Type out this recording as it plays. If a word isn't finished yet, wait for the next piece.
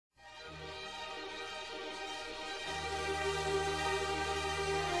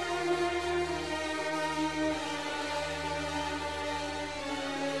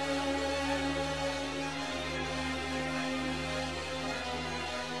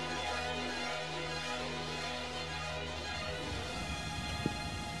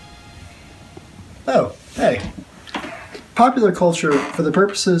Oh, hey. Popular culture, for the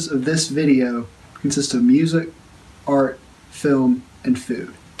purposes of this video, consists of music, art, film, and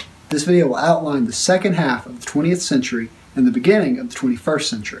food. This video will outline the second half of the 20th century and the beginning of the 21st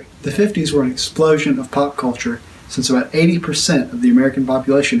century. The 50s were an explosion of pop culture since about 80% of the American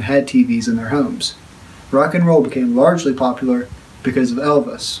population had TVs in their homes. Rock and roll became largely popular because of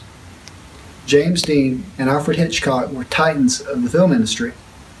Elvis. James Dean and Alfred Hitchcock were titans of the film industry.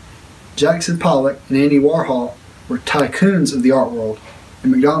 Jackson Pollock and Andy Warhol were tycoons of the art world,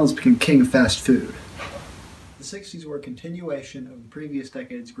 and McDonald's became king of fast food. The 60s were a continuation of the previous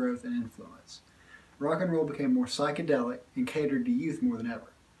decade's growth and influence. Rock and roll became more psychedelic and catered to youth more than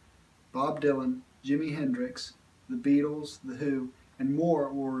ever. Bob Dylan, Jimi Hendrix, the Beatles, The Who, and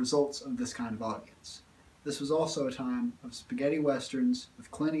more were results of this kind of audience. This was also a time of spaghetti westerns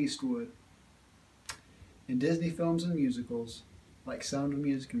with Clint Eastwood, and Disney films and musicals like Sound of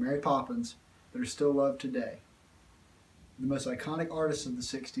Music and Mary Poppins that are still loved today. The most iconic artists of the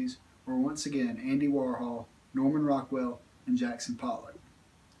 60s were once again Andy Warhol, Norman Rockwell, and Jackson Pollock.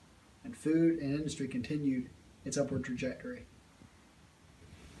 And food and industry continued its upward trajectory.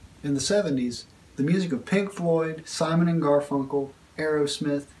 In the 70s, the music of Pink Floyd, Simon and Garfunkel,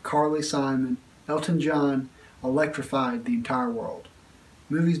 Aerosmith, Carly Simon, Elton John electrified the entire world.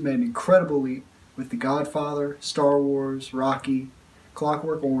 Movies made an incredible leap with The Godfather, Star Wars, Rocky,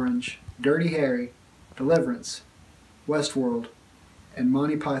 Clockwork Orange, Dirty Harry, Deliverance, Westworld, and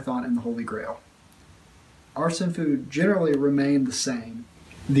Monty Python and the Holy Grail. Arts and food generally remained the same.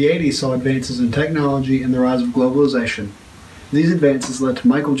 The 80s saw advances in technology and the rise of globalization. These advances led to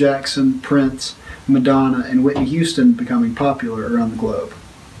Michael Jackson, Prince, Madonna, and Whitney Houston becoming popular around the globe.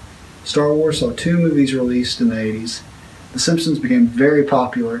 Star Wars saw 2 movies released in the 80s. The Simpsons became very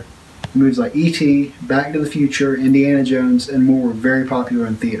popular. Movies like E.T., Back to the Future, Indiana Jones, and more were very popular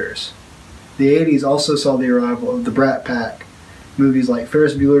in theaters. The 80s also saw the arrival of the Brat Pack, movies like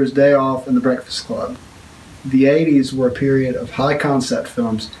Ferris Bueller's Day Off and The Breakfast Club. The 80s were a period of high-concept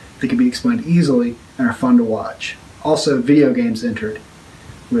films that could be explained easily and are fun to watch. Also, video games entered,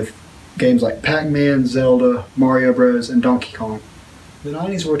 with games like Pac-Man, Zelda, Mario Bros., and Donkey Kong. The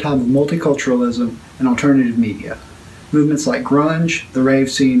 90s were a time of multiculturalism and alternative media. Movements like grunge, the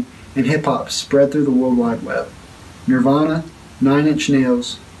rave scene, and hip-hop spread through the World Wide Web. Nirvana, 9 Inch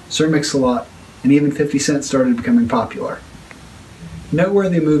Nails, Sir Mix-a-Lot, and even 50 Cent started becoming popular.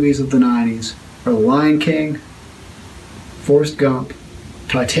 Noteworthy movies of the 90s are The Lion King, Forrest Gump,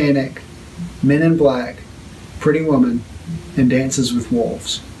 Titanic, Men in Black, Pretty Woman, and Dances with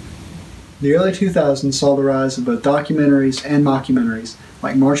Wolves. The early 2000s saw the rise of both documentaries and mockumentaries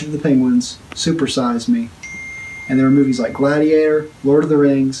like March of the Penguins, Super Size Me, and there were movies like Gladiator, Lord of the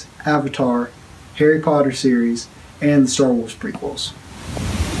Rings, Avatar, Harry Potter series, and the Star Wars prequels.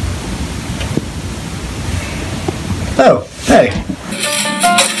 Oh, hey.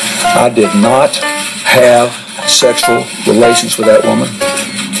 I did not have sexual relations with that woman.